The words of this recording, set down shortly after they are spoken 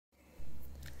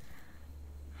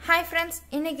Hi friends,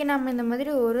 இன்னைக்கு நம்ம இந்த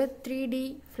மாதிரி ஒரு 3D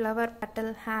flower petal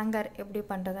hanger எப்படி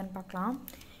பண்றதுன்னு பார்க்கலாம்.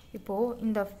 இப்போ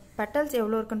இந்த petals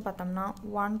எவ்வளவு இருக்குன்னு பார்த்தோம்னா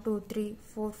 1 2 3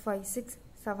 4 5 6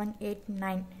 7 8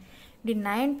 9. இப்படி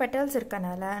 9 petals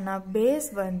இருக்கனால நான் base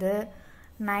வந்து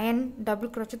 9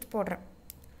 double crochet போடுறேன்.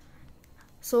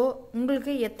 So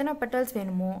உங்களுக்கு எத்தனை petals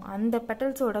வேணுமோ அந்த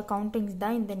petals ஓட countings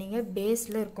தான் இந்த நீங்க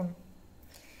baseல இருக்கும்.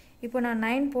 இப்போ நான்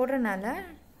 9 போடுறனால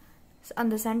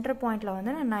அந்த center point la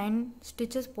வந்து நான் 9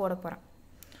 stitches போட போறேன்.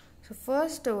 So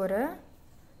first ஒரு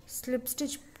slip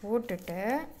stitch போட்டுட்டு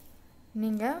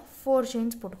நீங்க 4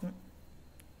 chains போட்டுக்கணும்.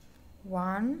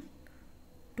 1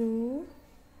 2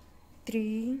 3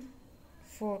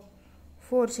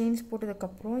 4 chains போட்டதுக்கு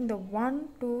அப்புறம் இந்த 1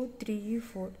 2 3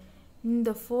 4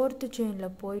 இந்த 4th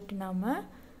chainல போயிட்டு நாம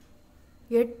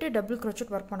 8 double crochet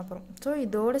work பண்ண போறோம். So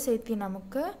இதோட சேர்த்து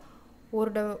நமக்கு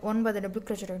ஒரு 9 double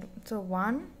crochet ஆயிடும். So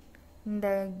 1 இந்த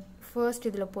first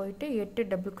இதுல போயிட்டு 8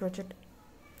 double crochet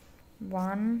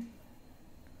 1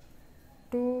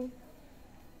 2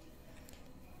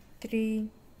 3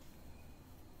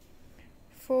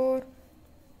 4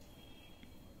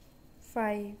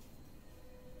 5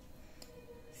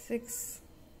 6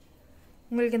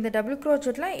 உங்களுக்கு இந்த double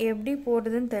crochetலாம் எப்படி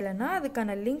போடுறதுன்னு தெரியலனா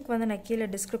அதுக்கான லிங்க் வந்து நான்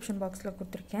கீழ description boxல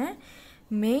கொடுத்திருக்கேன்.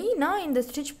 மெயினா இந்த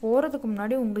ஸ்டிட்ச் போறதுக்கு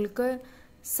முன்னாடி உங்களுக்கு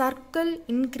circle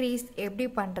increase எப்படி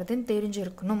பண்றதுன்னு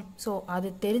தெரிஞ்சிருக்கணும். சோ அது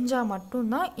தெரிஞ்சா மட்டும்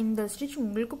தான் இந்த ஸ்டிட்ச்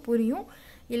உங்களுக்கு புரியும்.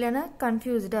 இல்லனா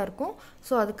கன்ஃபியூஸ்டா இருக்கும்.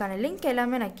 சோ அதுக்கான லிங்க்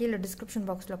எல்லாமே நான் கீழ description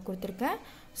boxல கொடுத்திருக்கேன்.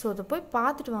 சோ அத போய்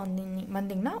பார்த்துட்டு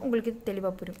வந்தீங்கன்னா உங்களுக்கு இது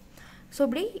தெளிவா புரியும். சோ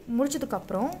இப்படி முடிச்சதுக்கு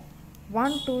அப்புறம்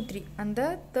 1 2 3 அந்த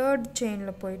third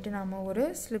chainல போயிட்டு நாம ஒரு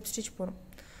slip stitch போறோம்.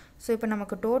 சோ இப்போ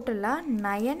நமக்கு டோட்டலா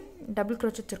 9 double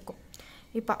crochet இருக்கும்.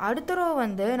 இப்போ அடுத்த row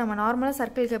வந்து நம்ம நார்மலா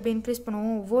சர்க்கிளுக்கு எப்படி இன்கிரீஸ்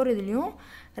பண்ணுவோம் ஒவ்வொரு இதுலயும்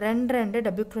 2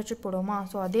 double crochet போடுவோமா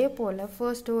சோ அதே போல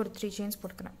ஃபர்ஸ்ட் ஒரு 3 chains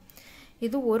போட்டுக்கறேன்.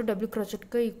 இது ஒரு double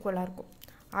crochetக்கு ஈக்குவலா இருக்கும்.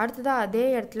 அடுத்ததா அதே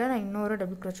இடத்துல நான் இன்னொரு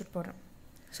double crochet போடுறேன்.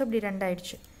 சோ இப்படி ரெண்டு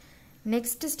ஆயிடுச்சு.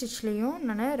 நெக்ஸ்ட் ஸ்டிட்ச்லயும்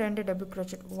நான் 2 double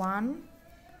crochet 1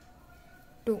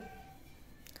 2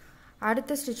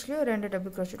 அடுத்த ஸ்டிட்ச்லயும் 2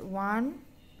 double crochet 1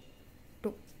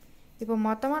 2 இப்போ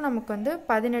மொத்தமா நமக்கு வந்து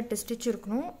 18 ஸ்டிட்ச்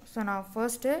இருக்கணும். சோ நான்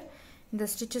ஃபர்ஸ்ட் இந்த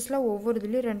ஸ்டிச்சஸ்ல ஒவ்வொரு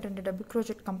இதுலயும் 2 double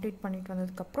crochet கம்ப்ளீட் பண்ணிட்டு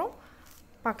வந்ததுக்கு அப்புறம்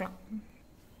பார்க்கலாம்.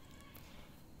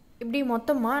 இப்படி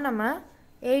மொத்தமா நம்ம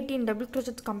 18 double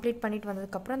crochet கம்ப்ளீட் பண்ணிட்டு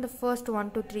வந்ததுக்கு அப்புறம் அந்த ஃபர்ஸ்ட்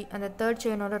 1 2 3 அந்த third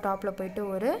chainோட டாப்ல போயிட்டு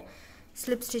ஒரு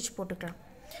slip stitch போட்டுக்கலாம்.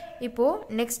 இப்போ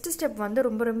நெக்ஸ்ட் ஸ்டெப் வந்து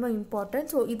ரொம்ப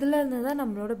இம்பார்ட்டன்ட். சோ இதுல இருந்து தான்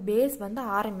நம்மளோட பேஸ் வந்து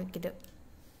ஆரம்பிக்குது.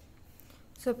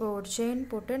 சோ இப்போ ஒரு chain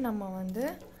போட்டு நம்ம வந்து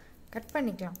கட்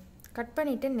பண்ணிக்கலாம். கட்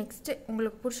பண்ணிட்டு நெக்ஸ்ட்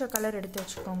உங்களுக்கு பிடிச்ச கலர் எடுத்து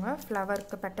வச்சுக்கோங்க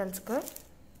ஃப்ளவருக்கு பெட்டல்ஸ்க்கு.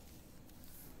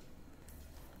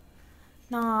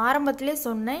 நான் ஆரம்பத்திலே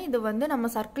சொன்னேன் இது வந்து நம்ம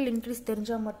சர்க்கிள் இன்க்ரீஸ்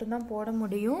தெரிஞ்சா மட்டும் தான் போட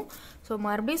முடியும். சோ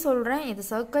மறுபடியும் சொல்றேன் இது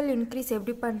சர்க்கிள் இன்க்ரீஸ்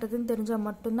எப்படி பண்றதுன்னு தெரிஞ்சா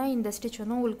மட்டும் தான் இந்த ஸ்டிட்ச்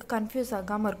வந்து உங்களுக்கு கன்ஃபியூஸ்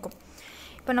ஆகாம இருக்கும்.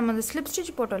 இப்போ நம்ம அந்த ஸ்லிப்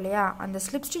ஸ்டிட்ச் போட்டோம் இல்லையா அந்த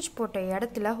ஸ்லிப் ஸ்டிட்ச் போட்ட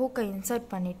இடத்துல ஹூக்கை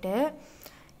இன்சர்ட் பண்ணிட்டு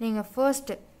நீங்க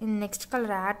ஃபர்ஸ்ட் இந்த நெக்ஸ்ட்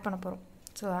கலரை ஆட் பண்ண போறோம்.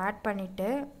 சோ ஆட் பண்ணிட்டு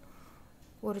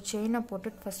ஒரு செயினை போட்டு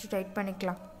ஃபர்ஸ்ட் டைட்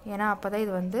பண்ணிக்கலாம். ஏனா அப்பதான்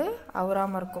இது வந்து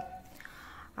அவுராம இருக்கும்.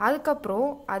 அதுக்கு அப்புறம்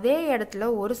அதே இடத்துல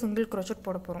ஒரு சிங்கிள் crochet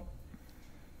போட போறோம்.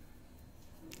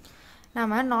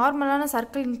 நாம நார்மலான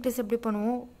சர்க்கிள் இன்க்ரீஸ் எப்படி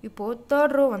பண்ணுவோம் இப்போ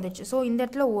third row வந்துச்சு. சோ இந்த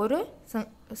இடத்துல ஒரு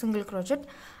சிங்கிள் crochet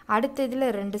அடுத்த இதுல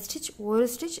ரெண்டு ஸ்டிட்ச் ஒரு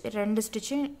ஸ்டிட்ச் ரெண்டு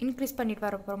ஸ்டிட்ச் இன்க்ரீஸ் பண்ணிட்டு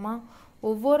வர போறோமா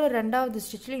ஒவ்வொரு இரண்டாவது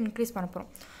ஸ்டிட்ச்ல இன்க்ரீஸ் பண்ண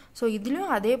போறோம். சோ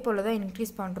இதுலயும் அதே போல தான்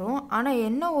இன்க்ரீஸ் பண்றோம். ஆனா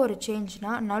என்ன ஒரு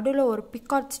சேஞ்ச்னா நடுவுல ஒரு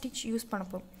பிகாட் ஸ்டிட்ச் யூஸ் பண்ண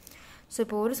போறோம். சோ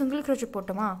இப்போ ஒரு சிங்கிள் crochet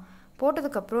போட்டோமா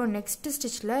போட்டதுக்கு அப்புறம் நெக்ஸ்ட்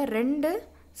ஸ்டிட்ச்ல ரெண்டு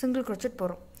சிங்கிள் crochet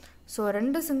போறோம். சோ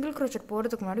ரெண்டு சிங்கிள் crochet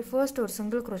போறதுக்கு முன்னாடி ஃபர்ஸ்ட் ஒரு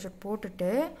சிங்கிள் crochet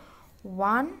போட்டுட்டு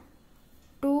 1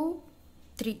 2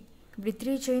 3 இப்படி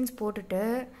 3 chains போட்டுட்டு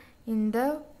இந்த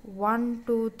 1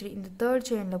 2 3 இந்த third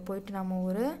chainல போயிட்டு நாம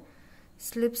ஒரு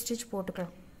slip stitch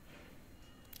போட்டுக்கலாம்.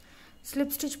 slip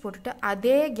stitch போட்டுட்டு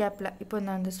அதே கேப்ல இப்போ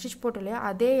நான் அந்த ஸ்டிட்ச் போட்டலையா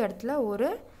அதே இடத்துல ஒரு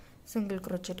சிங்கிள்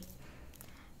crochet.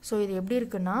 சோ இது எப்படி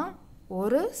இருக்குன்னா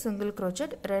ஒரு சிங்கிள்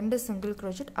crochet ரெண்டு சிங்கிள்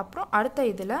crochet அப்புறம் அடுத்த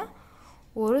இதுல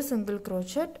ஒரு சிங்கிள்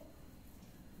crochet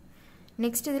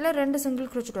நெக்ஸ்ட் இதுல ரெண்டு சிங்கிள்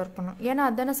crochet வர்க் பண்ணனும். ஏனா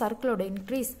அதான சர்க்கிளோட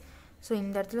இன்கிரீஸ். சோ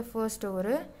இந்த இடத்துல ஃபர்ஸ்ட்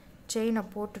ஒரு செயினை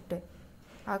போட்டுட்டு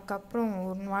அதுக்கு அப்புறம்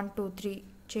 1 2 3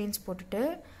 chains போட்டுட்டு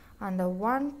அந்த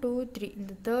 1 2 3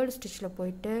 இந்த third stitchல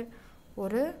போயிட்டு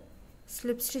ஒரு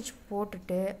slip stitch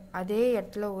போட்டுட்டு அதே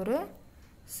இடத்துல ஒரு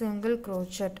single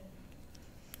crochet.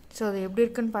 சோ அது எப்படி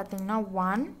இருக்குன்னு பாத்தீங்கன்னா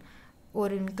 1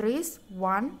 ஒரு இன்கிரீஸ்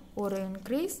 1 ஒரு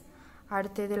இன்கிரீஸ்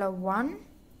அடுத்து இதுல 1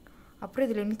 அப்புறம்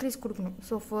இதுல இன்கிரீஸ் கொடுக்கணும்.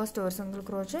 சோ ஃபர்ஸ்ட் ஒரு single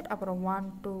crochet அப்புறம் 1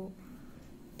 2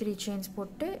 3 chains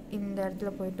போட்டு இந்த இடத்துல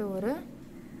போயிட்டு ஒரு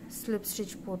slip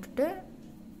stitch போட்டுட்டு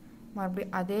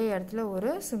மறுபடியும் அதே இடத்துல ஒரு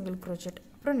சிங்கிள் crochet.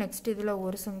 அப்புறம் நெக்ஸ்ட் இதில்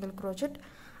ஒரு சிங்கிள் crochet,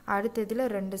 அடுத்த இதில்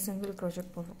 2 சிங்கிள் crochet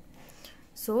போடுறோம்.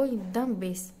 ஸோ இதுதான்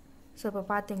பேஸ். ஸோ இப்போ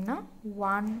பார்த்தீங்கன்னா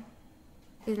 1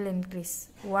 இதில் இன்க்ரீஸ்,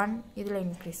 1 இதில்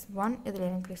இன்க்ரீஸ், 1 இதில்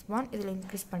இன்க்ரீஸ், 1 இதில்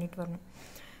இன்க்ரீஸ் பண்ணிட்டு வரணும்.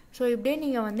 ஸோ இப்படியே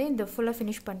நீங்கள் வந்து இந்த ஃபுல்லாக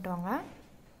ஃபினிஷ் பண்ணிட்டு வாங்க.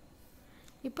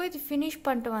 இப்போ இது ஃபினிஷ்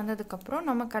பண்ணிட்டு வந்ததுக்கப்புறம்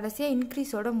நம்ம கடைசியாக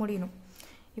இன்க்ரீஸோட முடியணும்.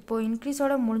 இப்போது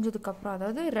இன்க்ரீஸோட முடிஞ்சதுக்கப்புறம்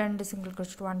அதாவது 2 சிங்கிள்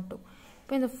crochet 1 2.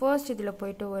 இப்போ இந்த ஃபர்ஸ்ட் இதில்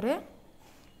போயிட்டு ஒரு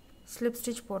ஸ்லிப்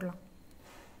ஸ்டிச் போடலாம்.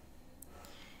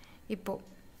 இப்போது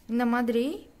இந்த மாதிரி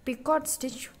பிகாட்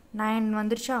ஸ்டிச் 9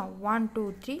 வந்துருச்சா, 1 2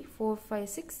 3 4 5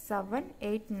 6 7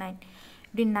 8 9.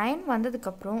 இப்படி 9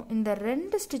 வந்ததுக்கப்புறம் இந்த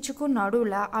 2 ஸ்டிச்சுக்கும்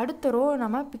நடுவில் அடுத்த ரோ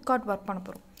நம்ம பிகாட் ஒர்க் பண்ண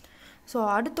போகிறோம். ஸோ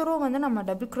அடுத்த ரோ வந்து நம்ம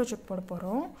டபுள் crochet போட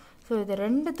போகிறோம். ஸோ இது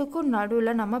ரெண்டுத்துக்கும்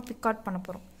நடுவில் நம்ம பிகாட் பண்ண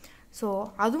போகிறோம். ஸோ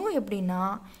அதுவும் எப்படின்னா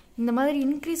இந்த மாதிரி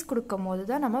இன்க்ரீஸ் கொடுக்கும் போது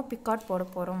தான் நம்ம பிகாட் போட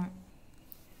போகிறோம்.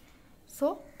 ஸோ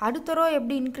அடுத்த ரோ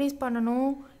எப்படி இன்க்ரீஸ்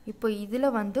பண்ணணும், இப்போ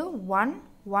இதில் வந்து 1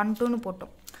 1 2ன்னு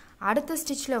போட்டோம். அடுத்த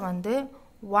ஸ்டிச்சில் வந்து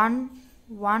 1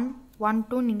 1 1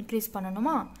 2ன்னு இன்க்ரீஸ்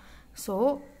பண்ணணுமா. ஸோ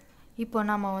இப்போ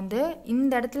நம்ம வந்து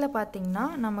இந்த இடத்துல பார்த்திங்கன்னா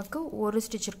நமக்கு ஒரு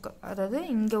ஸ்டிச் இருக்குது, அதாவது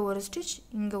இங்கே ஒரு ஸ்டிச்,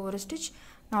 இங்கே ஒரு ஸ்டிச்,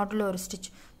 நடுவில் ஒரு ஸ்டிச்.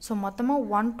 ஸோ மொத்தமாக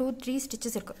 1 2 3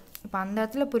 ஸ்டிச்சஸ் இருக்குது. இப்போ அந்த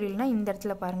இடத்துல புரியலனா இந்த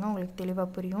இடத்துல பாருங்கள், உங்களுக்கு தெளிவாக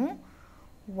புரியும்.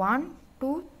 1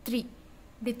 2 3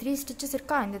 இப்படி 3 ஸ்டிச்சஸ்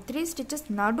இருக்கா. இந்த 3 ஸ்டிச்சஸ்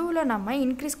நடுவில் நம்ம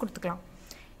இன்க்ரீஸ் கொடுத்துக்கலாம்.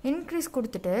 இன்க்ரீஸ்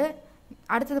கொடுத்துட்டு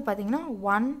அடுத்தது பார்த்திங்கன்னா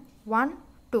 1 1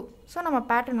 2. ஸோ நம்ம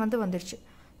பேட்டர்ன் வந்து வந்துருச்சு.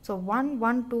 ஸோ 1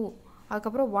 1 2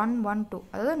 அதுக்கப்புறம் 1 1 2,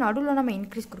 அதாவது நடுவில் நம்ம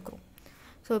இன்க்ரீஸ் கொடுக்குறோம்.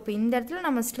 ஸோ இப்போ இந்த இடத்துல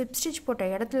நம்ம ஸ்லிப் ஸ்டிச் போட்ட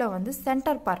இடத்துல வந்து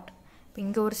சென்டர் பார்ட், இப்போ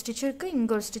இங்கே ஒரு ஸ்டிச் இருக்குது,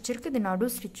 இங்கே ஒரு ஸ்டிச் இருக்குது, இது நடு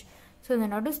ஸ்டிச். ஸோ இந்த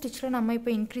நடு ஸ்டிச்சில் நம்ம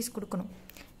இப்போ இன்க்ரீஸ் கொடுக்கணும்.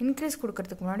 இன்க்ரீஸ்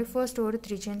கொடுக்கறதுக்கு முன்னாடி ஃபர்ஸ்ட் ஒரு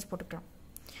 3 செயின்ஸ் போட்டுக்கலாம்.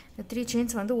 இந்த 3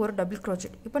 செயின்ஸ் வந்து ஒரு டபுள்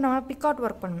crochet. இப்போ நம்ம பிகாட்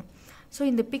ஒர்க் பண்ணணும். ஸோ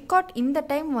இந்த பிகாட் இந்த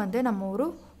டைம் வந்து நம்ம ஒரு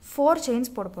 4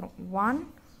 செயின்ஸ் போட போகிறோம். 1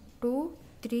 2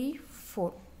 3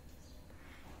 4.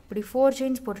 இப்படி 4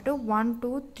 செயின்ஸ் போட்டுட்டு 1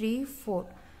 2 3 4.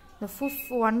 இந்த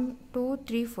 1 2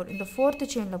 3 4 இந்த 4th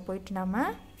செயினில் போயிட்டு நம்ம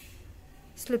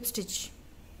ஸ்லிப் ஸ்டிச்.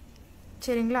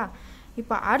 சரிங்களா.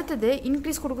 இப்போ அடுத்தது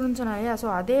இன்க்ரீஸ் கொடுக்கணும்னு சொன்னாலையா, ஸோ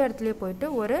அதே இடத்துலையே போயிட்டு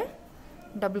ஒரு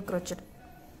டபுள் crochet.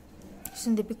 ஸோ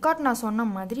இந்த பிகாட் நான் சொன்ன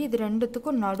மாதிரி இது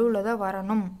ரெண்டுத்துக்கும் நடுவில் தான்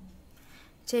வரணும்.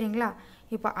 சரிங்களா.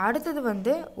 இப்போ அடுத்தது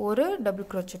வந்து ஒரு டபுள்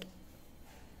crochet.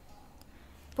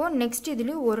 இப்போது நெக்ஸ்ட்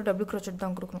இதுலேயும் ஒரு டபுள் crochet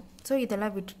தான் கொடுக்கணும். ஸோ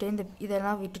இதெல்லாம் விட்டுட்டு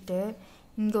இதெல்லாம் விட்டுட்டு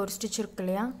இங்கே ஒரு ஸ்டிச் இருக்கு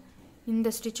இல்லையா, இந்த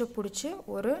ஸ்டிச்சை பிடிச்சி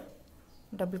ஒரு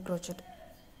டபுள் crochet.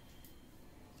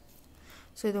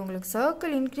 ஸோ இது உங்களுக்கு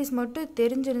சர்க்கிள் இன்க்ரீஸ் மட்டும்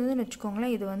தெரிஞ்சிருந்ததுன்னு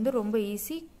வச்சுக்கோங்களேன், இது வந்து ரொம்ப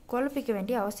ஈஸி, குழப்பிக்க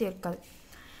வேண்டிய அவசியம் இருக்காது.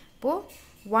 இப்போது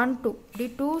 1 2 இப்படி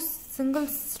 2 சிங்கிள்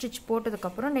ஸ்டிச்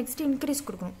போட்டதுக்கப்புறம் நெக்ஸ்ட் இன்க்ரீஸ்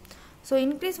கொடுக்கணும். ஸோ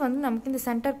இன்க்ரீஸ் வந்து நமக்கு இந்த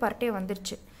சென்டர் பார்ட்டே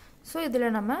வந்துருச்சு. ஸோ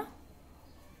இதில் நம்ம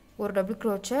ஒரு டபுள்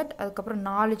crochet, அதுக்கப்புறம்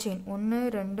 4 செயின், 1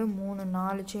 2 3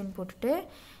 4 செயின் போட்டுட்டு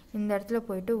இந்த இடத்துல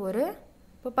போயிட்டு ஒரு,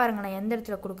 இப்போ பாருங்கள் நான் எந்த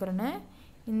இடத்துல கொடுக்குறேன்னு,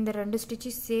 இந்த 2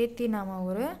 ஸ்டிச்சு சேர்த்து நாம்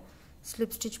ஒரு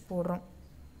ஸ்லிப் ஸ்டிச் போடுறோம்.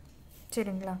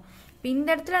 சரிங்களா. இப்போ இந்த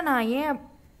இடத்துல நான் ஏன்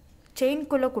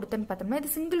செயின்குள்ளே கொடுத்தேன்னு பார்த்தோம்னா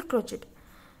இது சிங்கிள் crochet.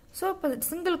 ஸோ இப்போ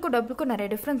சிங்கிளுக்கும் டபுளுக்கும் நிறைய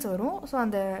டிஃப்ரென்ஸ் வரும். ஸோ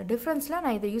அந்த டிஃப்ரென்ஸில்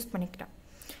நான் இதை யூஸ் பண்ணிக்கிட்டேன்.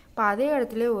 இப்போ அதே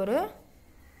இடத்துல ஒரு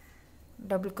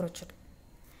டபுள் crochet.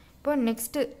 இப்போ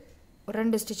நெக்ஸ்ட்டு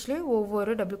 2 ஸ்டிச்லேயும்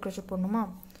ஒவ்வொரு டபுள் crochet போடணுமா.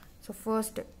 ஸோ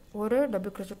ஃபர்ஸ்ட்டு ஒரு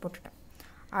டபுள் crochet போட்டுட்டேன்.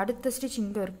 அடுத்த ஸ்டிச்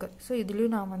இங்கே இருக்குது. ஸோ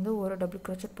இதுலேயும் நான் வந்து ஒரு டபுள்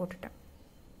crochet போட்டுட்டேன்.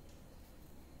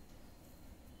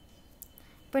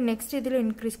 இப்போ நெக்ஸ்ட் இதில்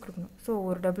இன்க்ரீஸ் கொடுக்கணும். ஸோ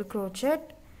ஒரு டபுள் crochet.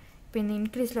 இப்போ இந்த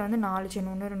இன்க்ரீஸில் வந்து 4 செயின்,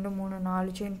 1 2 3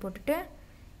 4 செயின் போட்டுட்டு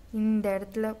இந்த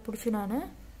இடத்துல பிடிச்சி நான்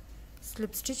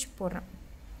ஸ்லிப் ஸ்டிச் போடுறேன்.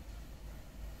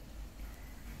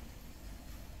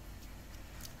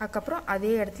 அதுக்கப்புறம்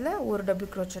அதே இடத்துல ஒரு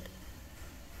டபுள் crochet.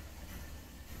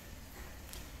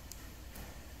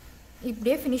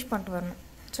 இப்படியே ஃபினிஷ் பண்ணிட்டு வரணும்.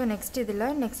 ஸோ நெக்ஸ்ட் இதில்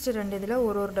நெக்ஸ்ட் 2 இதில்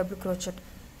ஒரு டபுள் crochet.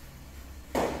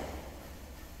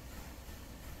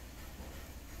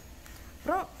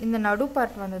 அப்புறம் இந்த நடு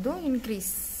பார்ட் வந்ததும்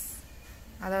இன்க்ரீஸ்,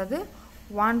 அதாவது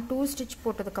 1 2 ஸ்டிச்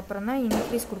போட்டதுக்கப்புறம் தான்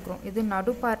இன்க்ரீஸ் கொடுக்குறோம். இது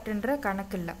நடு பார்ட்டுன்ற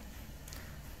கணக்கு இல்லை,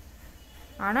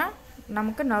 ஆனால்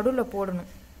நமக்கு நடுவில் போடணும்.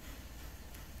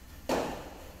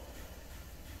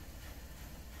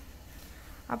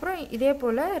 அப்புறம் இதே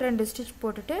போல் 2 ஸ்டிச்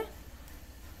போட்டுட்டு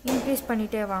இன்க்ரீஸ்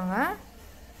பண்ணிகிட்டே வாங்க.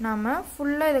 நாம்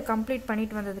ஃபுல்லாக இதை கம்ப்ளீட்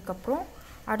பண்ணிட்டு வந்ததுக்கப்புறம்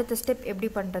அடுத்த ஸ்டெப் எப்படி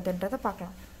பண்ணுறதுன்றதை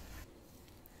பார்க்கலாம்.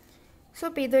 ஸோ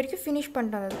இப்போ இது வரைக்கும் ஃபினிஷ்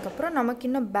பண்ணிட்டு வந்ததுக்கப்புறம் நமக்கு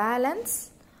இன்னும் பேலன்ஸ்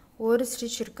ஒரு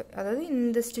ஸ்டிச் இருக்குது, அதாவது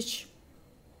இந்த ஸ்டிச்.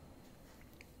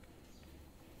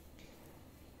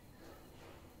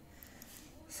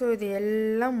 ஸோ இது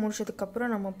எல்லாம்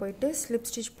முடிச்சதுக்கப்புறம் நம்ம போயிட்டு ஸ்லிப்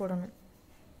ஸ்டிச் போடணும்.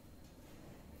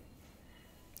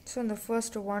 ஸோ இந்த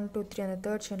ஃபர்ஸ்ட் 1 2 3 அந்த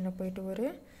தேர்ட் செயினில் போயிட்டு ஒரு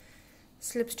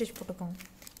ஸ்லிப் ஸ்டிச் போட்டுக்கோங்க.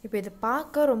 இப்போ இது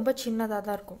பார்க்க ரொம்ப சின்னதாக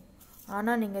தான் இருக்கும்,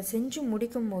 ஆனால் நீங்கள் செஞ்சு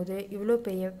முடிக்கும் போது இவ்வளோ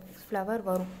பெரிய ஃப்ளவர்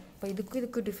வரும். இப்போ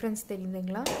இதுக்கு டிஃப்ரென்ஸ்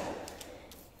தெரியுதுங்களா?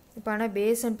 இப்போ ஆனால்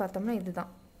பேஸ்ன்னு பார்த்தோம்னா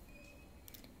இதுதான்.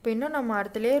 இப்போ இன்னும் நம்ம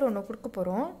அடுத்த லேயர் ஒன்று கொடுக்க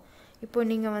போகிறோம். இப்போ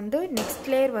நீங்கள் வந்து நெக்ஸ்ட்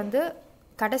லேயர் வந்து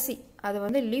கடைசி அது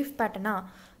வந்து லீஃப் பேட்டர்னா,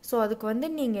 ஸோ அதுக்கு வந்து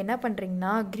நீங்கள் என்ன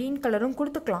பண்ணுறீங்கன்னா க்ரீன் கலரும்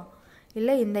கொடுத்துக்கலாம்,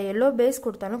 இல்லை இந்த எல்லோ பேஸ்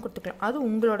கொடுத்தாலும் கொடுத்துக்கலாம். அது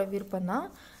உங்களோட விருப்பம் தான்.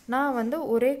 நான் வந்து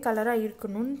ஒரே கலராக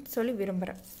இருக்கணும்னு சொல்லி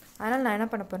விரும்புகிறேன். அதனால் நான் என்ன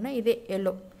பண்ண போகிறேன்னா இதே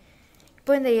எல்லோ.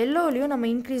 இப்போ இந்த எல்லோலையும் நம்ம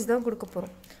இன்க்ரீஸ் தான் கொடுக்க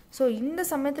போகிறோம். ஸோ இந்த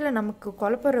சமயத்தில் நமக்கு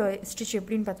குழப்பற ஸ்டிச்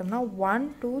எப்படின்னு பார்த்தோம்னா 1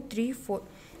 2 3 4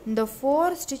 இந்த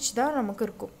 4 ஸ்டிச் தான் நமக்கு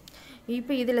இருக்கும்.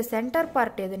 இப்போ இதில் சென்டர்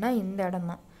பார்ட் எதுனா இந்த இடம்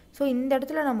தான். ஸோ இந்த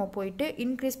இடத்துல நம்ம போயிட்டு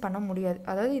இன்க்ரீஸ் பண்ண முடியாது,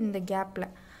 அதாவது இந்த கேப்பில்.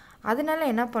 அதனால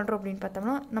என்ன பண்ணுறோம் அப்படின்னு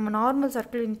பார்த்தோம்னா நம்ம நார்மல்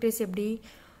சர்க்கிள் இன்க்ரீஸ் எப்படி,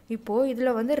 இப்போது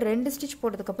இதில் வந்து 2 ஸ்டிச்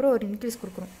போட்டதுக்கப்புறம் ஒரு இன்க்ரீஸ்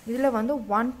கொடுக்கணும். இதில் வந்து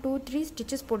 1 2 3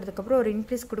 ஸ்டிச்சஸ் போட்டதுக்கப்புறம் ஒரு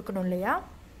இன்க்ரீஸ் கொடுக்கணும் இல்லையா?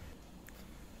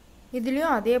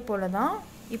 இதுலேயும் அதே போல் தான்.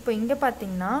 இப்போ இங்கே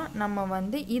பார்த்திங்கன்னா நம்ம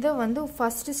வந்து இதை வந்து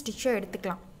ஃபஸ்ட்டு ஸ்டிச்சாக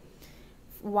எடுத்துக்கலாம்.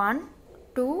 1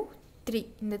 2 3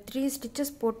 இந்த 3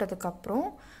 ஸ்டிச்சஸ் போட்டதுக்கப்புறம்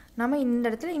நம்ம இந்த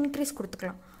இடத்துல இன்க்ரீஸ்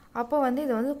கொடுத்துக்கலாம். அப்போ வந்து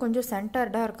இது வந்து கொஞ்சம்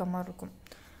சென்டர்டாக இருக்க மாதிரி இருக்கும்.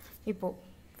 இப்போது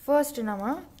ஃபர்ஸ்ட்டு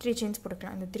நம்ம 3 செயின்ஸ்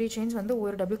போட்டுக்கலாம். இந்த 3 செயின்ஸ் வந்து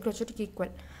ஒரு டபுள் க்ரோச்செட்டுக்கு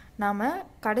ஈக்குவல். நாம்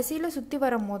கடைசியில் சுற்றி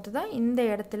வரும் போது தான் இந்த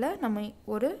இடத்துல நம்ம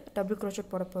ஒரு டபுள்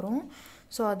க்ரோச்செட் போட போகிறோம்.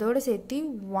 ஸோ அதோடு சேர்த்து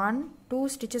 1 2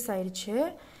 ஸ்டிச்சஸ் ஆயிடுச்சு.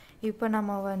 இப்போ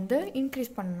நம்ம வந்து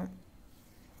இன்க்ரீஸ் பண்ணணும்.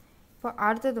 இப்போ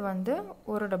அடுத்தது வந்து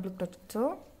ஒரு டபுள் க்ரோச்செட். ஸோ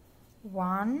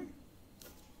 1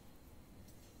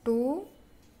 2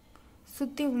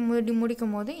 சுற்றி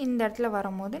முடிக்கும் போது இந்த இடத்துல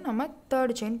வரும்போது நம்ம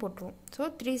தேர்ட் செயின் போட்டுருவோம். ஸோ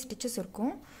 3 ஸ்டிச்சஸ்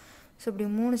இருக்கும். ஸோ இப்படி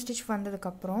 3 ஸ்டிச்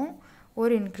வந்ததுக்கப்புறம்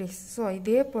ஒரு இன்க்ரீஸ். ஸோ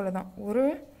இதே போல் தான் ஒரு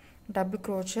டபுள்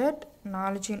க்ரோச்செட்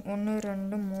 4 செயின் 1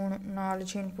 2 3 4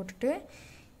 செயின் போட்டுட்டு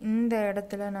இந்த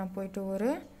இடத்துல நான் போயிட்டு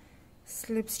ஒரு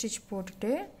ஸ்லிப் ஸ்டிச்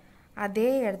போட்டுட்டு அதே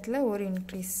இடத்துல ஒரு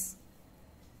இன்க்ரீஸ்.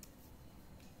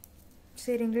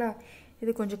 சரிங்களா?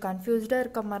 இது கொஞ்சம் கன்ஃபியூஸ்டாக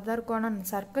இருக்க மாதிரி தான் இருக்கும், ஆனால்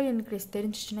சர்க்கிள் இன்க்ரீஸ்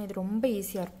தெரிஞ்சிச்சுன்னா இது ரொம்ப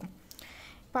ஈஸியாக இருக்கும்.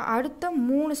 இப்போ அடுத்த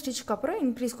 3 ஸ்டிச்சுக்கு அப்புறம்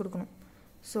இன்க்ரீஸ் கொடுக்கணும்.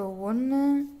 ஸோ 1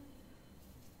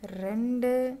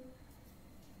 2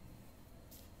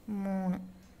 3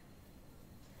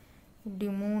 இப்படி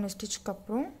 3 ஸ்டிச்சுக்கு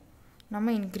அப்புறம்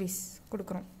நம்ம இன்க்ரீஸ்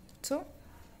கொடுக்குறோம். ஸோ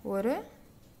ஒரு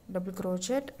டபுள்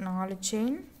க்ரோச்செட் 4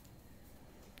 செயின்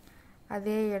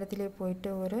அதே இடத்துல போயிட்டு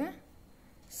ஒரு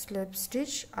ஸ்லிப்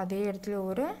ஸ்டிச் அதே இடத்துல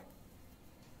ஒரு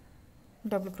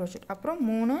டபுள் க்ரோச்செட் அப்புறம்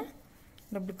 3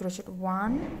 டபுள் க்ரோச்செட்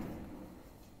 1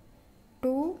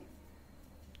 2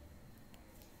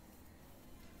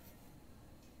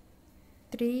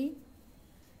 3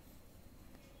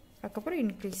 அதுக்கப்புறம்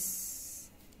இன்க்ரீஸ்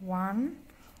 1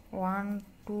 1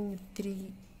 2 3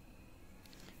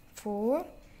 4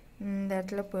 இந்த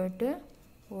இடத்துல போயிட்டு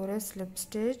ஒரு ஸ்லிப்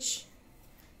ஸ்டிச்.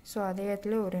 ஸோ அதே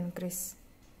இடத்துல ஒரு இன்க்ரீஸ்.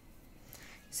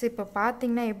 ஸோ இப்போ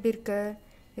பார்த்தீங்கன்னா எப்படி இருக்கு,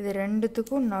 இது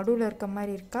ரெண்டுத்துக்கும் நடுவில் இருக்க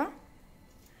மாதிரி இருக்கா?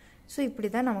 ஸோ இப்படி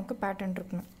தான் நமக்கு பேட்டர்ன்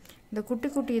இருக்கணும். இந்த குட்டி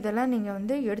குட்டி இதெல்லாம் நீங்கள்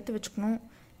வந்து எடுத்து வச்சுக்கணும்,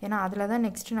 ஏன்னா அதில் தான்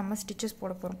நெக்ஸ்ட்டு நம்ம ஸ்டிச்சஸ்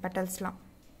போட போகிறோம், பெட்டல்ஸ்லாம்.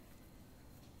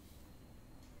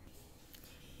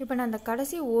 இப்போ நான் அந்த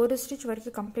கடைசி ஒரு ஸ்டிச்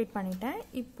வரைக்கும் கம்ப்ளீட் பண்ணிட்டேன்.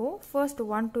 இப்போது ஃபர்ஸ்ட்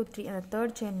 1 2 3 அந்த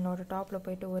தேர்ட் செயினோட டாப்பில்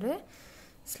போயிட்டு ஒரு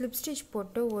ஸ்லிப் ஸ்டிச்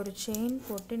போட்டு ஒரு செயின்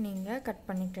போட்டு நீங்கள் கட்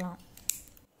பண்ணிக்கலாம்.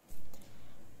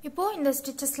 இப்போது இந்த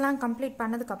ஸ்டிச்சஸ்லாம் கம்ப்ளீட்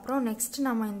பண்ணதுக்கப்புறம் நெக்ஸ்ட்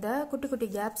நம்ம இந்த குட்டி குட்டி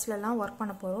கேப்ஸ்லலாம் ஒர்க்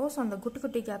பண்ண போகிறோம். ஸோ அந்த குட்டி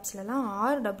குட்டி கேப்ஸ்லலாம்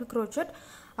 6 டபுள் க்ரோச்செட்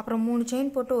அப்புறம் 3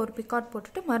 செயின் போட்டு ஒரு பிக்காட்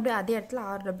போட்டுட்டு மறுபடியும் அதே இடத்துல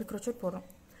 6 டபுள் க்ரோச்செட் போடுறோம்.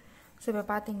 ஸோ இப்போ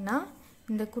பார்த்தீங்கன்னா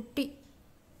இந்த குட்டி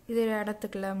இது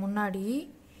இடத்துக்குள்ள முன்னாடி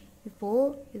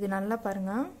இப்போது இது நல்லா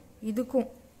பாருங்கள், இதுக்கும்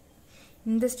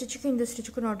இந்த ஸ்டிச்சுக்கும் இந்த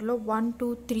ஸ்டிச்சுக்கும் நடுவில் 1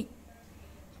 2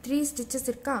 3 ஸ்டிச்சஸ்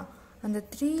இருக்கா? அந்த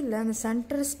 3ல் அந்த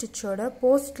சென்டர் ஸ்டிச்சோட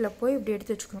போஸ்ட்டில் போய் இப்படி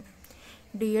எடுத்து வச்சுக்கணும்.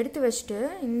 இப்படி எடுத்து வச்சுட்டு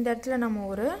இந்த இடத்துல நம்ம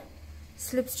ஒரு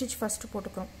ஸ்லிப் ஸ்டிச் ஃபஸ்ட்டு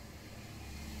போட்டுக்கிறோம்.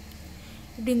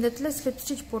 இப்படி இந்த இடத்துல ஸ்லிப்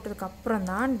ஸ்டிச் போட்டதுக்கப்புறம்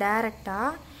தான்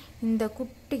டைரெக்டாக இந்த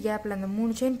குட்டி கேப்பில் அந்த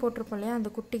 3 செயின் போட்டிருப்போம் இல்லையா,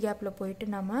 அந்த குட்டி கேப்பில் போயிட்டு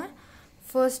நம்ம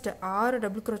ஃபர்ஸ்ட்டு 6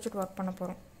 டபுள் க்ரோச்செட் ஒர்க் பண்ண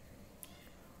போகிறோம்.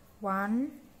 1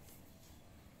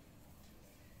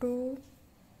 2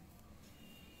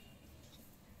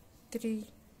 3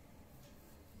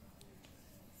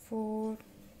 4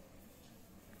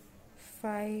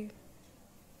 5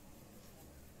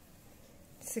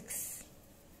 6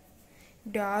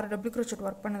 இப்படி 6 டபுள் க்ரோச்செட்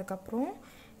ஒர்க் பண்ணதுக்கப்புறம்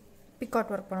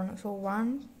பிக்காட் ஒர்க் பண்ணணும். ஸோ 1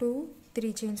 2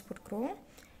 3 செயின்ஸ் போட்டுக்கிறோம்.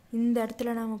 இந்த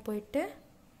இடத்துல நம்ம போயிட்டு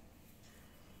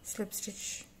ஸ்லிப் ஸ்டிச்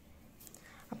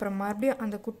அப்புறம் மறுபடியும்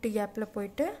அந்த குட்டி கேப்பில்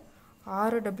போயிட்டு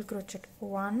 6 டபுள் க்ரோச்செட்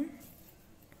 1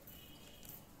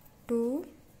 2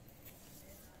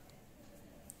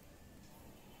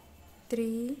 3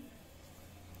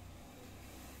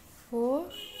 4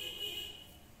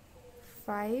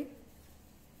 5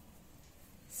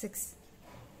 6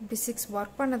 இப்படி 6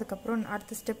 ஒர்க் பண்ணதுக்கப்புறம்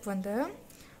அடுத்த ஸ்டெப் வந்து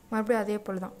மறுபடியும் அதே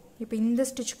போல் தான். இப்போ இந்த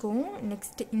ஸ்டிச்சுக்கும்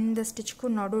நெக்ஸ்ட் இந்த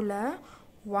ஸ்டிச்சுக்கும் நடுவில்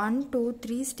 1 2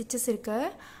 3 ஸ்டிச்சஸ் இருக்கு.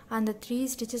 அந்த 3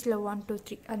 ஸ்டிச்சஸில் 1 2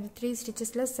 3 அந்த 3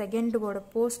 ஸ்டிச்சஸில் செகண்டோட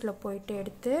போஸ்ட்டில் போயிட்டு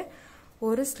எடுத்து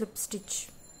ஒரு ஸ்லிப் ஸ்டிச்.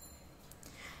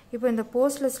 இப்போ இந்த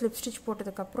போஸ்ட்டில் ஸ்லிப் ஸ்டிச்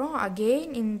போட்டதுக்கப்புறம்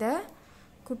அகெயின் இந்த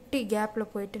குட்டி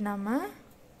கேப்பில் போயிட்டு நம்ம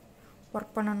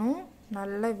ஒர்க் பண்ணணும்.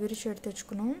 நல்லா விரிச்சு எடுத்து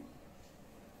வச்சுக்கணும்.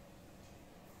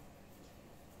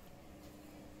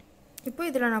 இப்போ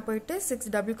இதில் நான் போயிட்டு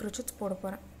 6 டபுள் க்ரோச்செட்ஸ் போட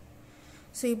போகிறேன்.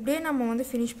 ஸோ இப்படியே நம்ம வந்து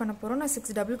ஃபினிஷ் பண்ண போகிறோம். நான்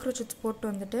 6 டபுள் க்ரோச்செட்ஸ் போட்டு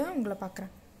வந்துட்டு உங்களை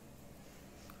பார்க்குறேன்.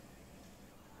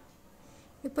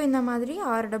 இப்போ இந்த மாதிரி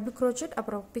 6 டபுள் க்ரோச்செட்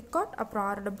அப்புறம் பிக்காட் அப்புறம்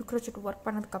 6 டபுள் க்ரோச்செட் ஒர்க்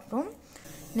பண்ணதுக்கப்புறம்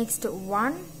நெக்ஸ்ட்டு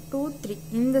 1 2 3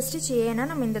 இந்த ஸ்டிச் ஏன்னா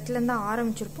நம்ம இந்த இடத்துலேருந்து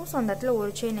ஆரம்பிச்சிருப்போம். ஸோ அந்த இடத்துல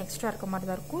ஒரு செயின் எக்ஸ்ட்ரா இருக்க மாதிரி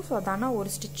தான் இருக்கும். ஸோ அதானா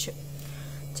ஒரு ஸ்டிச்சு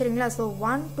சரிங்களா. ஸோ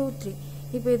 1 2 3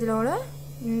 இப்போ இதோட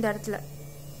இந்த இடத்துல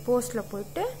போஸ்ட்டில்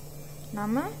போயிட்டு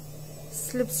நம்ம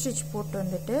ஸ்லிப் ஸ்டிச் போட்டு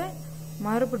வந்துட்டு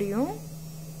மறுபடியும்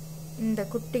இந்த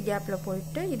குட்டி கேப்பில்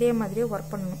போயிட்டு இதே மாதிரியே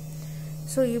ஒர்க் பண்ணணும்.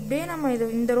 ஸோ இப்படியே நம்ம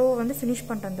இந்த ரோ வந்து ஃபினிஷ்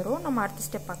பண்ணிட்டு வந்துடும். நம்ம அடுத்த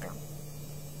ஸ்டெப் பார்க்கலாம்.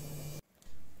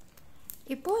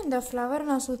 இப்போது இந்த ஃப்ளவர்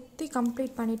நான் சுற்றி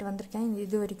கம்ப்ளீட் பண்ணிட்டு வந்திருக்கேன்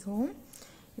இது வரைக்கும்.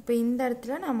 இப்போ இந்த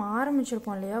இடத்துல நம்ம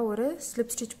ஆரம்பிச்சிருப்போம் இல்லையா ஒரு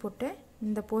ஸ்லிப் ஸ்டிச் போட்டு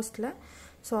இந்த போஸ்ட்டில்.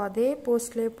 ஸோ அதே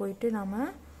போஸ்ட்லேயே போயிட்டு நம்ம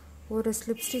ஒரு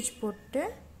ஸ்லிப் ஸ்டிச் போட்டு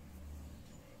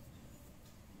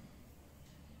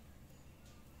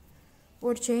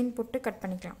ஒரு செயின் போட்டு கட்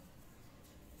பண்ணிக்கலாம்.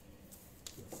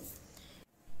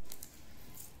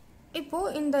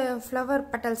 இப்போது இந்த ஃப்ளவர்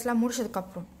பெட்டல்ஸ்லாம்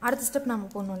முடிச்சதுக்கப்புறம் அடுத்த ஸ்டெப் நம்ம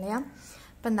போகணும் இல்லையா.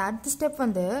 இப்போ இந்த அடுத்த ஸ்டெப்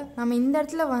வந்து நம்ம இந்த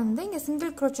இடத்துல வந்து இங்கே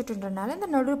சிங்கிள் க்ரோச்செட்ன்றனால இந்த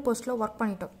நடு போஸ்ட்டில் ஒர்க்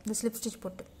பண்ணிட்டோம் இந்த ஸ்லிப் ஸ்டிச்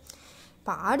போட்டு.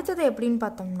 இப்போ அடுத்தது எப்படின்னு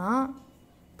பார்த்தோம்னா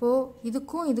இப்போது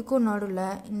இதுக்கும் நடுவில்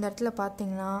இந்த இடத்துல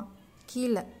பார்த்தீங்கன்னா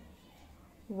கீழே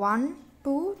 1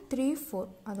 2 3 4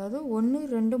 அதாவது 1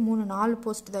 2 3 4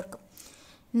 போஸ்ட் தான் இருக்குது.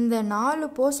 இந்த 4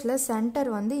 போஸ்ட்டில் சென்டர்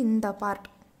வந்து இந்த பார்ட்.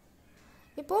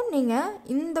 இப்போது நீங்கள்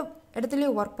இந்த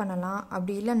இடத்துலையும் ஒர்க் பண்ணலாம்.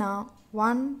 அப்படி இல்லைன்னா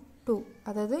 1 2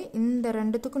 அதாவது இந்த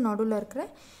ரெண்டுத்துக்கும் நடுவில் இருக்கிற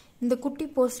இந்த குட்டி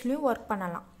போஸ்ட்லேயும் ஒர்க்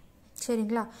பண்ணலாம்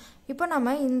சரிங்களா. இப்போ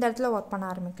நம்ம இந்த இடத்துல ஒர்க் பண்ண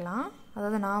ஆரம்பிக்கலாம்.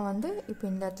 அதாவது நான் வந்து இப்போ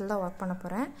இந்த இடத்துல தான் ஒர்க் பண்ண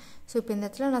போகிறேன். ஸோ இப்போ இந்த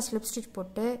இடத்துல நான் ஸ்லிப் ஸ்டிச்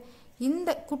போட்டு இந்த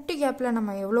குட்டி கேப்பில்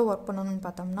நம்ம எவ்வளோ ஒர்க் பண்ணணும்னு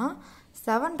பார்த்தோம்னா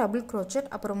 7 டபுள் க்ரோச்செட்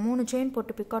அப்புறம் 3 செயின்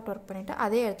போட்டு பிக்காட் ஒர்க் பண்ணிவிட்டு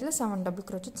அதே இடத்துல 7 டபுள்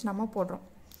க்ரோச்செட்ஸ் நம்ம போடுறோம்.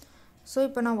 ஸோ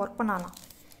இப்போ நான் ஒர்க் பண்ணலாம்.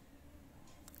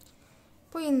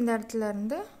 இப்போ இந்த இடத்துல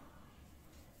இருந்து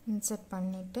இன்சர்ட்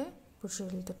பண்ணிவிட்டு புஷ்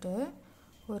இழுத்துட்டு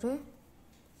ஒரு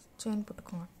செயின்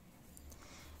போட்டுக்கோங்க.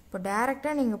 இப்போ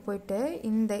டைரெக்டாக நீங்கள் போயிட்டு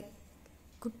இந்த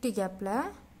குட்டி கேப்பில்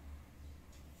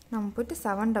நம்ம போயிட்டு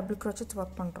 7 டபுள் க்ரோச்செட்ஸ்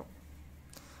ஒர்க் பண்ணுறோம்.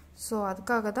 ஸோ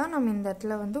அதுக்காக தான் நம்ம இந்த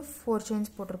இடத்துல வந்து 4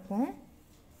 செயின்ஸ் போட்டிருப்போம்.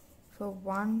 ஸோ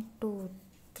 1 2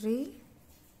 3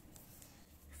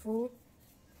 4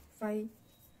 5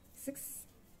 6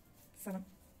 7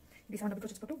 இப்படி 7 டபுள்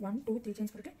க்ரோச்செட்ஸ் போட்டு 1 2 3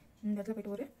 செயின்ஸ் போட்டு இந்த இடத்துல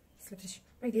போய்ட்டு ஒரு ஸ்லிப் ஸ்டிச்.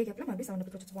 அப்புறம் இதே கேப்பில் மறுபடியும் 7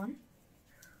 டபுள் க்ரோச்செட்ஸ் 1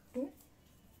 2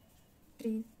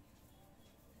 3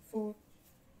 4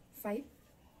 5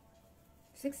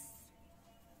 6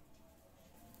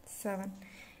 7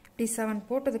 இப்படி 7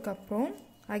 போட்டதுக்கப்புறம்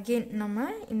அகெயின் நம்ம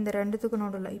இந்த ரெண்டுத்துக்கும்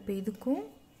நடுவில் இப்போ இதுக்கும்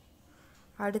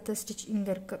அடுத்த ஸ்டிச்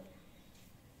இங்கே இருக்குது.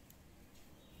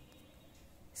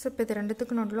 ஸோ இப்போ இது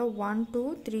ரெண்டுத்துக்கும் நடுவில் 1 2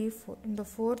 3 4 இந்த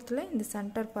 4th இந்த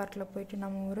சென்டர் பார்ட்டில் போயிட்டு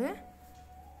நம்ம ஒரு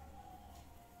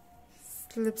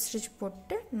ஸ்லிப் ஸ்டிச்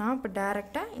போட்டு நான் இப்போ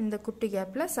டைரெக்டாக இந்த குட்டி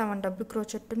கேப்பில் 7 டபுள்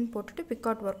க்ரோச்செட்டுன்னு போட்டுட்டு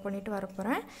பிக்காட் ஒர்க் பண்ணிவிட்டு வர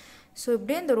போகிறேன். ஸோ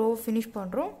இப்படியே இந்த ரோவை ஃபினிஷ்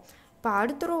பண்ணுறோம். இப்போ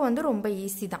அடுத்த ரோ வந்து ரொம்ப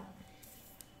ஈஸி தான்.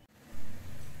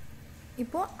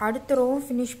 இப்போது அடுத்த ரோவும்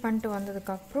ஃபினிஷ் பண்ணிட்டு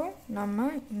வந்ததுக்கப்புறம் நம்ம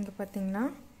இங்கே பார்த்திங்கன்னா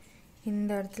இந்த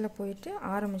இடத்துல போயிட்டு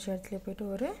ஆரம்பித்த இடத்துல போயிட்டு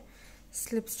ஒரு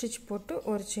ஸ்லிப் ஸ்டிச் போட்டு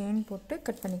ஒரு செயின் போட்டு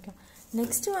கட் பண்ணிக்கலாம்.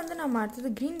 நெக்ஸ்ட்டு வந்து நம்ம அடுத்தது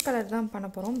க்ரீன் கலர் தான் பண்ண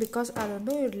போகிறோம். பிகாஸ் அது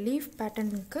வந்து ஒரு லீஃப்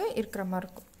பேட்டர்னுக்கு இருக்கிற மாதிரி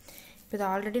இருக்கும். இப்போ இது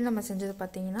ஆல்ரெடி நம்ம செஞ்சது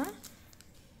பார்த்திங்கன்னா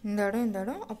இந்த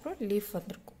இடம் அப்புறம் லீஃப்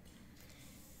வந்திருக்கும்.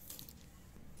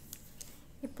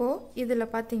 இப்போது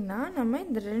இதில் பார்த்திங்கன்னா நம்ம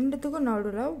இந்த ரெண்டுத்துக்கும்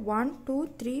நடுவில் 1 2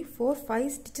 3 4 5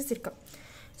 ஸ்டிச்சஸ் இருக்கு.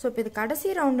 ஸோ இப்போ இது கடைசி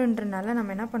ரவுண்டுன்றனால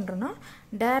நம்ம என்ன பண்ணுறோன்னா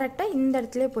டைரெக்டாக இந்த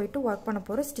இடத்துல போயிட்டு ஒர்க் பண்ண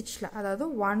போகிற ஸ்டிச்சில், அதாவது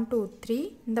 1 2 3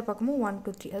 இந்த பக்கமும் 1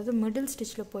 2 3 அதாவது மிடில்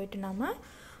ஸ்டிச்சில் போயிட்டு நம்ம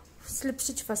ஸ்லிப்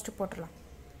ஸ்டிச் ஃபஸ்ட்டு போட்டுடலாம்.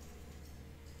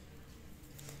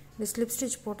 இந்த ஸ்லிப்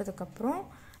ஸ்டிச் போட்டதுக்கப்புறம்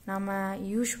நம்ம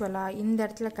யூஸ்வலாக இந்த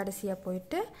இடத்துல கடைசியாக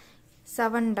போயிட்டு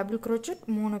 7 double crochet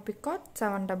 3 Picard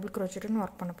 7 double க்ரோச்செட்னு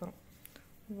work பண்ண போகிறோம்.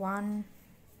 1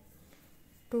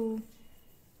 2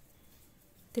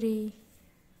 3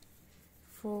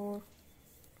 4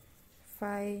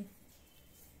 5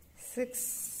 6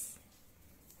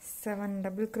 7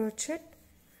 double crochet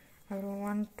அப்புறம்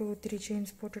 1 2 3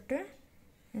 chains போட்டுட்டு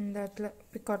இந்த இடத்துல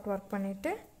picot work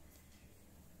பண்ணிட்டு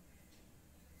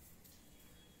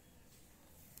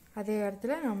அதே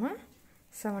இடத்துல நாம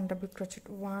 7 double crochet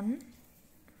 1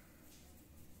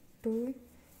 2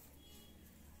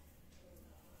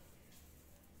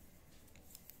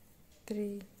 3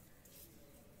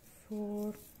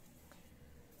 4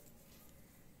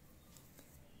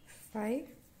 5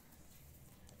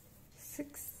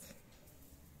 6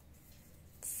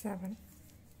 7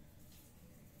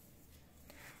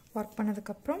 ஒர்க்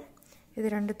பண்ணதுக்கு அப்புறம் இது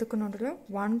ரெண்டுத்துக்கு நடுவுல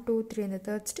 1 2 3 இந்த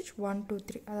third stitch 1 2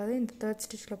 3 அதாவது இந்த third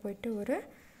stitchல போயிட்டு ஒரு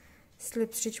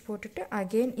slip stitch போட்டுட்டு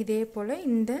again இதே போல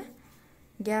இந்த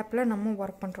கேப்ல நம்ம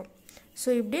வர்க் பண்றோம் சோ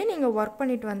இப்படியே நீங்க வர்க்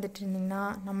பண்ணிட்டு வந்துட்டு இருந்தீங்கன்னா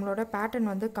நம்மளோட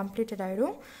பேட்டர்ன் வந்து கம்ப்ளீட்டட்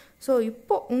ஆயிடும் சோ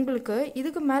இப்போ உங்களுக்கு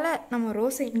இதுக்கு மேல நம்ம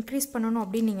ரோஸை இன்கிரீஸ் பண்ணனும்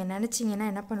அப்படி நீங்க நினைச்சீங்கன்னா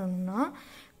என்ன பண்ணனும்னா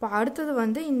இப்போ அடுத்து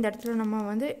வந்து இந்த இடத்துல நம்ம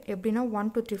வந்து எப்படினா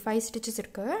 1 2 3 5 ஸ்டிச்சஸ்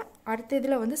இருக்கு அடுத்து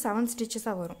இதுல வந்து 7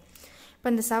 ஸ்டிச்சஸா வரும் இப்போ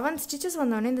இந்த 7 ஸ்டிச்சஸ்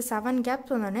வந்தோனே இந்த 7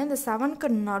 கேப்ஸ் வந்தோனே இந்த 7 க்கு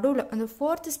நடுவுல அந்த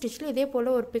 4th ஸ்டிச்ல இதே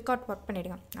போல ஒரு picot வர்க்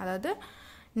பண்ணிடுங்க அதாவது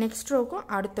நெக்ஸ்ட் ரோக்கு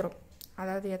அடுத்த ரோ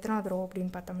அதாவது எத்தனாவது ரோ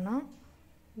அப்படினு பார்த்தோம்னா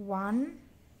 1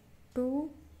 2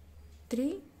 3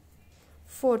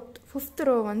 4th 5th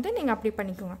row வந்து நீங்க அப்படி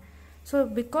பண்ணிக்கோங்க சோ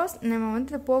because நம்ம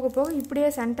வந்து போக போக இப்படியே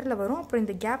சென்டர்ல வரும் அப்புறம்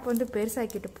இந்த கேப் வந்து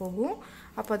பெருசாக்கிட்டு போகும்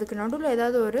அப்ப அதுக்கு நடுவுல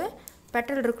ஏதாவது ஒரு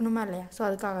பெட்டல் இருக்கணுமா இல்லையா சோ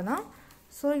அதுக்காக தான்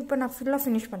சோ இப்போ நான் ஃபுல்லா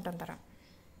finish பண்ணிட்டு தரேன்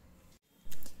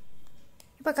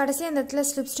இப்போ கடைசியா இந்த இடத்துல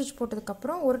slip stitch போட்டதுக்கு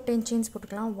அப்புறம் ஒரு 10 chains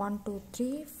போட்டுக்கலாம் 1 2 3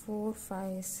 4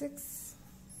 5 6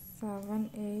 7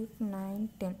 8 9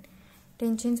 10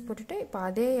 10 chains போட்டுட்டு இப்போ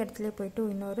அதே இடத்துல போய்ட்டு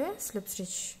இன்னொரு slip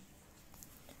stitch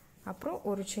அப்புறம்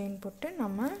ஒரு chain போட்டு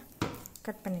நம்ம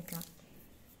கட் பண்ணிக்கலாம்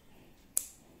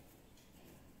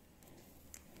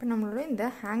இப்போ நம்மளோட இந்த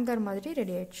ஹேங்கர் மாதிரி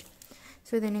ரெடி ஆயிடுச்சு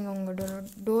சோ இத நீங்க உங்க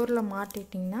டோர்ல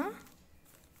மாட்டிட்டீங்கன்னா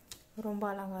ரொம்ப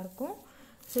அழகா இருக்கும்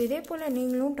சோ இதே போல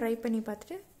நீங்களும் ட்ரை பண்ணி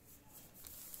பார்த்துட்டு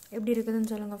எப்படி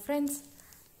இருக்குதுன்னு சொல்லுங்க friends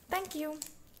Thank you.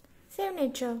 Save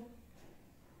nature.